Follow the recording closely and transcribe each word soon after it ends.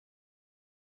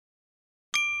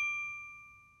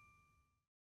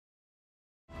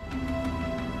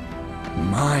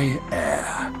My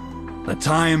heir, the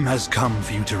time has come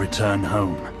for you to return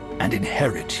home and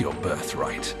inherit your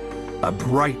birthright. A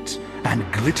bright and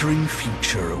glittering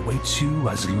future awaits you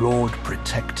as Lord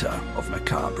Protector of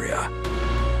Macabria.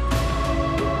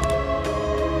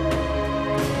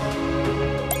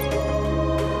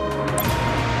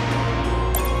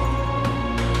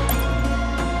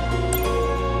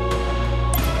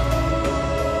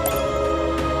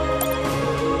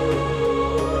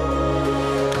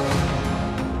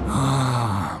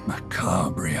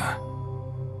 Macabria,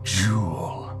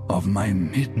 jewel of my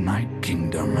midnight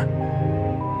kingdom.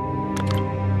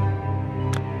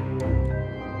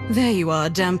 There you are,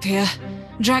 Dampier.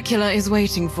 Dracula is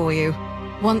waiting for you.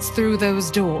 Once through those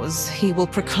doors, he will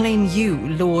proclaim you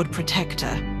Lord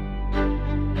Protector.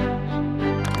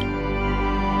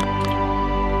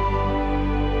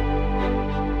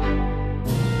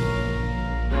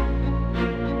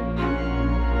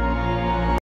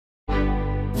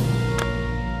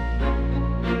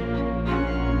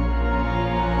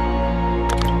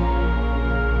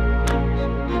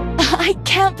 I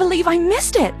can't believe I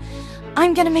missed it!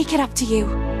 I'm gonna make it up to you.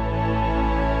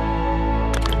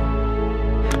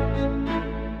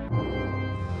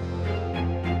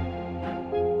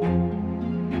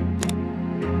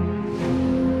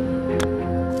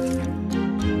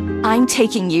 I'm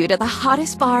taking you to the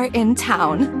hottest bar in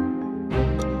town.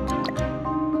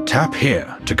 Tap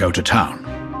here to go to town.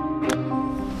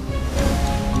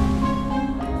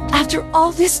 After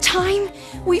all this time,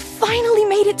 we finally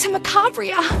made it to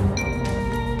Macabria.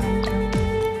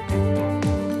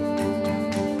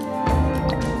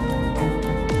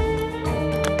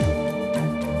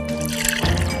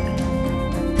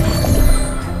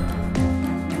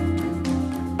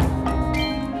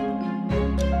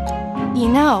 You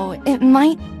know, it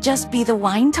might just be the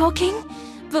wine talking,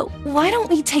 but why don't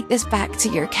we take this back to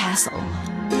your castle?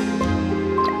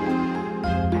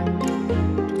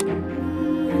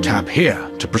 Tap here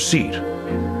to proceed.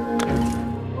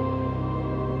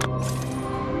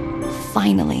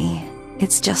 Finally,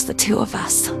 it's just the two of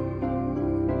us.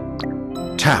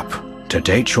 Tap to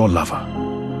date your lover.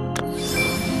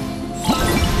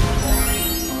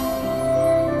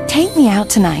 Take me out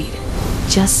tonight.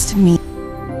 Just me.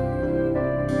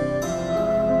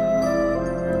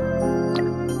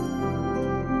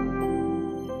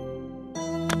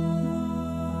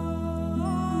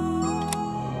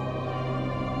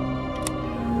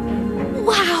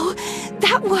 Wow,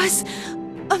 that was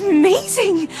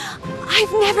amazing!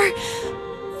 I've never...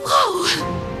 Whoa!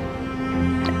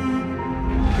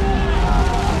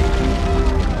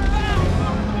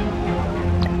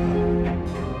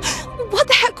 What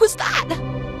the heck was that?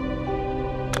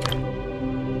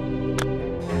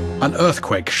 An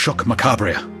earthquake shook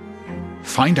Macabria.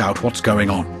 Find out what's going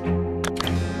on.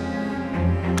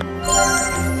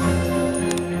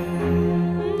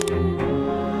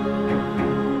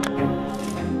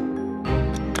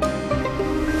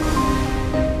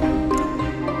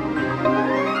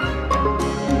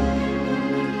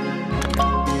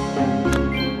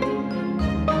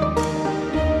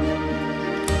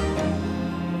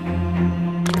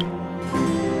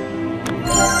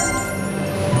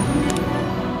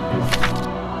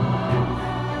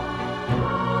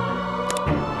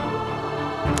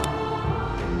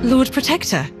 Lord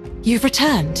Protector, you've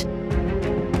returned.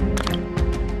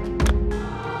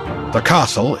 The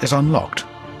castle is unlocked.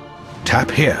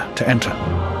 Tap here to enter.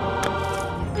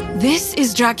 This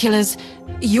is Dracula's,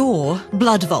 your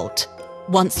blood vault.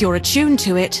 Once you're attuned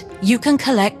to it, you can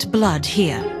collect blood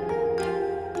here.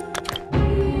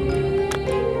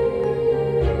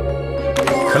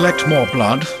 Collect more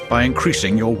blood by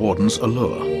increasing your warden's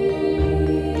allure.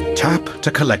 Tap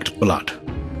to collect blood.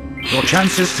 Your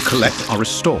chances to collect are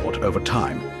restored over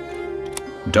time.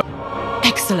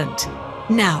 Excellent.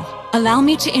 Now, allow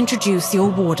me to introduce your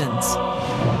wardens.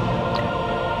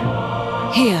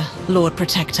 Here, Lord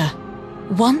Protector.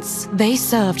 Once they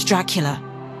served Dracula.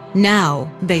 Now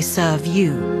they serve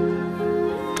you.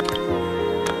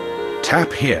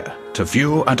 Tap here to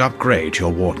view and upgrade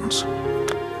your wardens.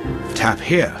 Tap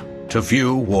here to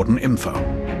view warden info.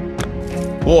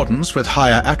 Wardens with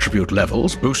higher attribute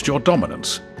levels boost your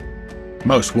dominance.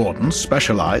 Most wardens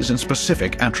specialize in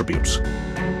specific attributes.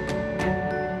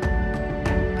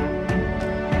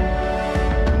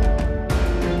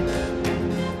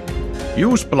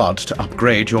 Use blood to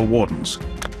upgrade your wardens.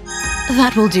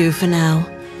 That will do for now.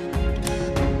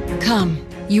 Come,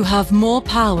 you have more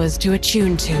powers to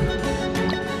attune to.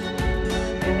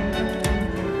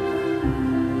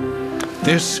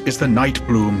 This is the Night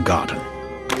Bloom Garden.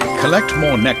 Collect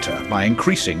more nectar by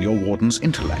increasing your warden's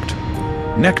intellect.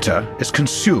 Nectar is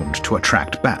consumed to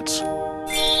attract bats.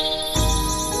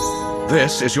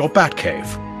 This is your bat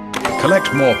cave.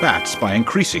 Collect more bats by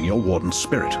increasing your warden's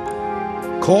spirit.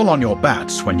 Call on your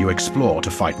bats when you explore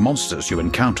to fight monsters you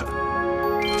encounter.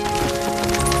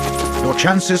 Your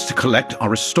chances to collect are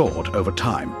restored over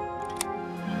time.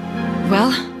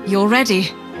 Well, you're ready.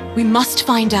 We must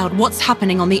find out what's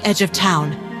happening on the edge of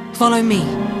town. Follow me.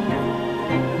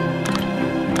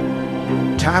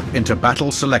 Tap into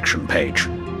Battle Selection page.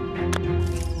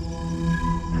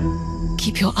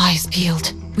 Keep your eyes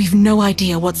peeled. We've no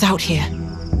idea what's out here.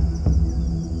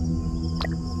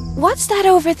 What's that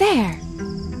over there?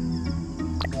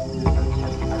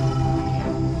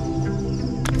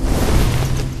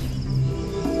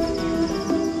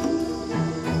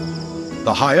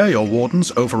 The higher your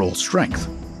warden's overall strength,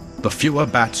 the fewer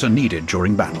bats are needed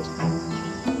during battle.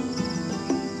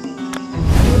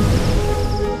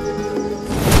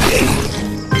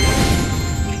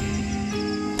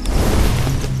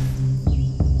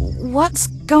 What's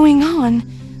going on?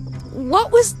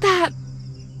 What was that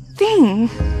thing?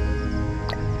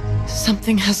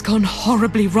 Something has gone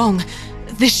horribly wrong.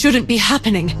 This shouldn't be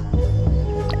happening.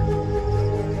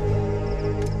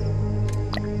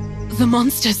 The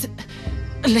monsters...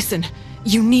 Listen,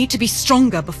 you need to be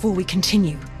stronger before we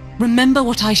continue. Remember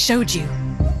what I showed you.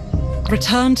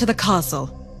 Return to the castle.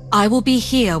 I will be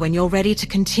here when you're ready to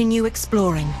continue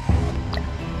exploring.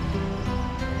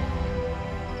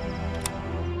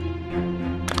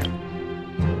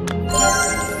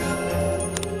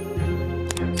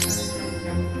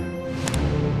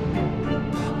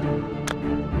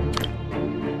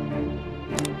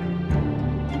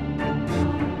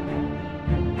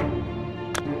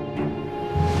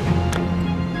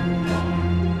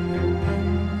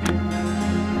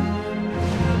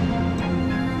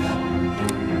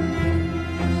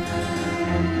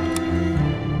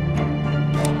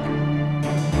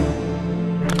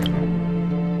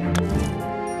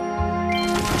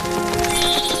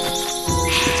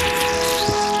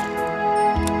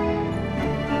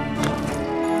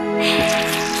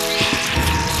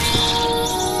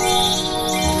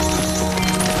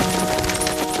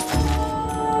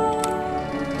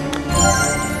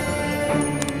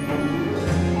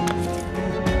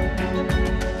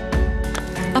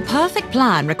 A perfect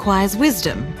plan requires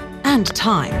wisdom and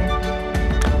time.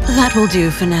 That will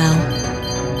do for now.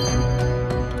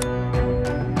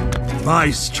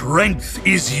 My strength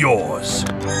is yours.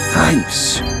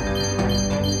 Thanks.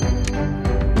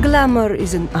 Glamour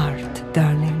is an art,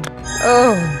 darling.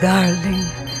 Oh,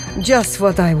 darling. Just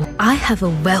what I want. I have a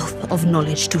wealth of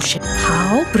knowledge to share.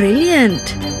 How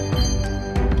brilliant!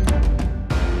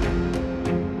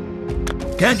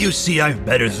 Can't you see I've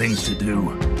better things to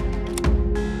do?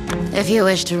 If you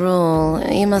wish to rule,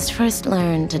 you must first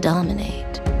learn to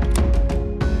dominate.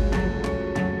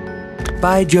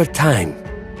 Bide your time,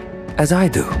 as I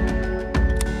do.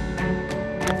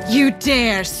 You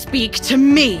dare speak to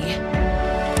me?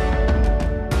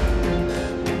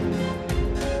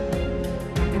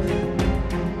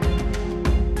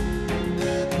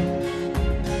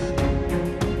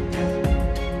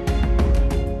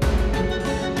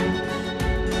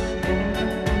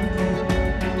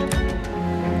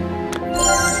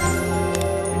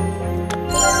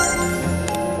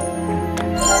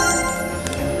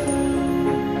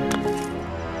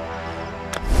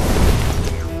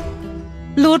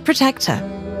 Lord Protector.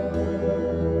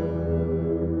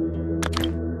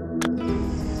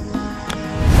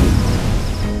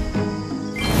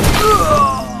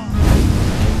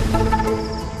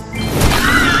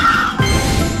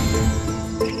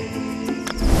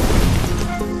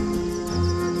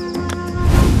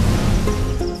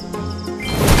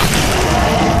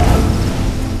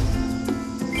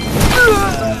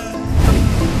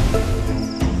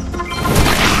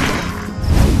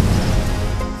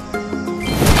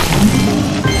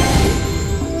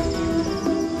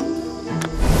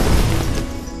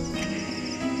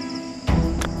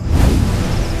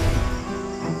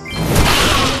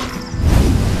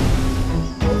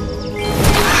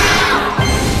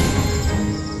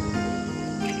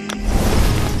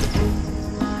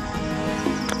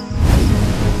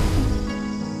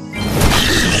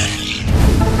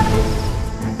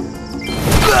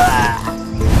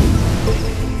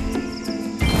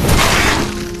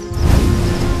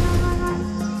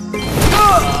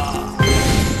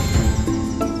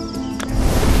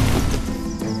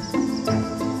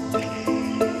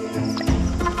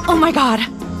 Oh my god!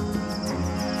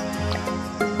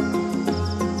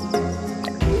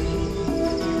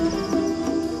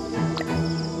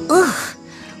 Ugh!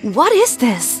 What is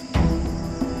this?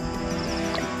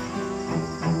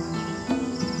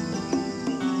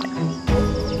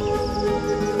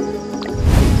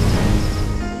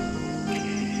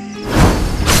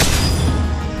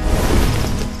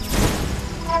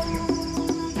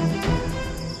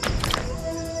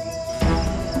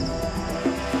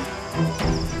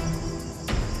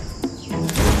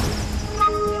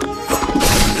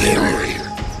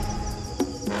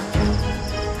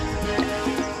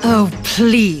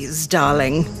 Please,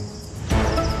 darling.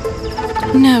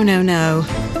 No, no, no.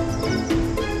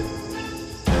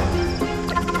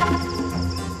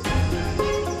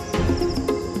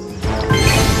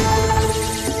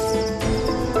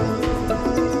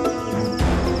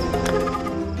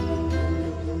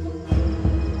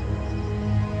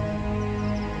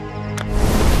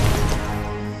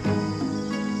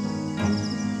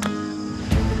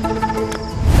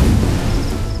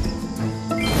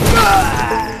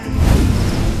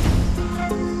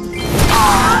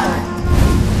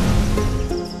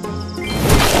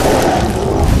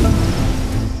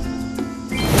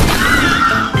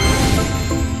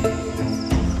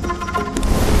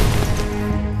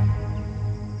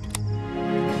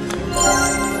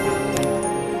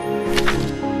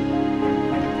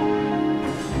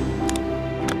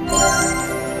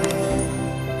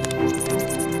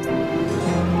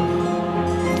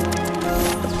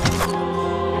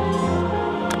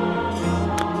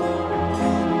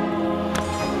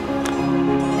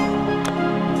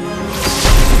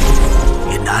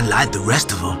 Not like the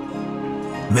rest of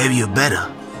them. Maybe you're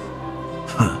better.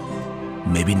 Huh.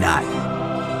 Maybe not.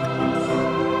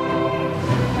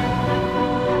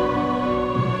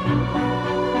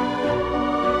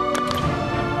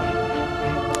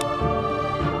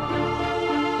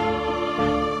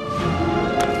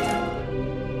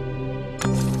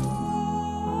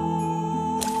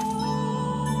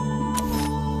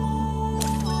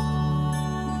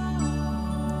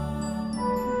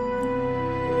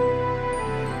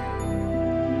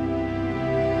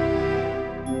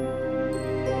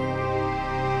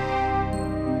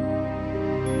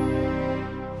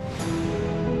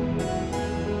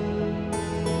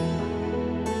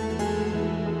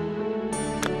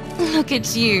 Look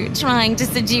at you, trying to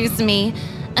seduce me.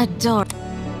 Adore.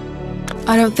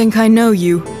 I don't think I know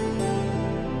you.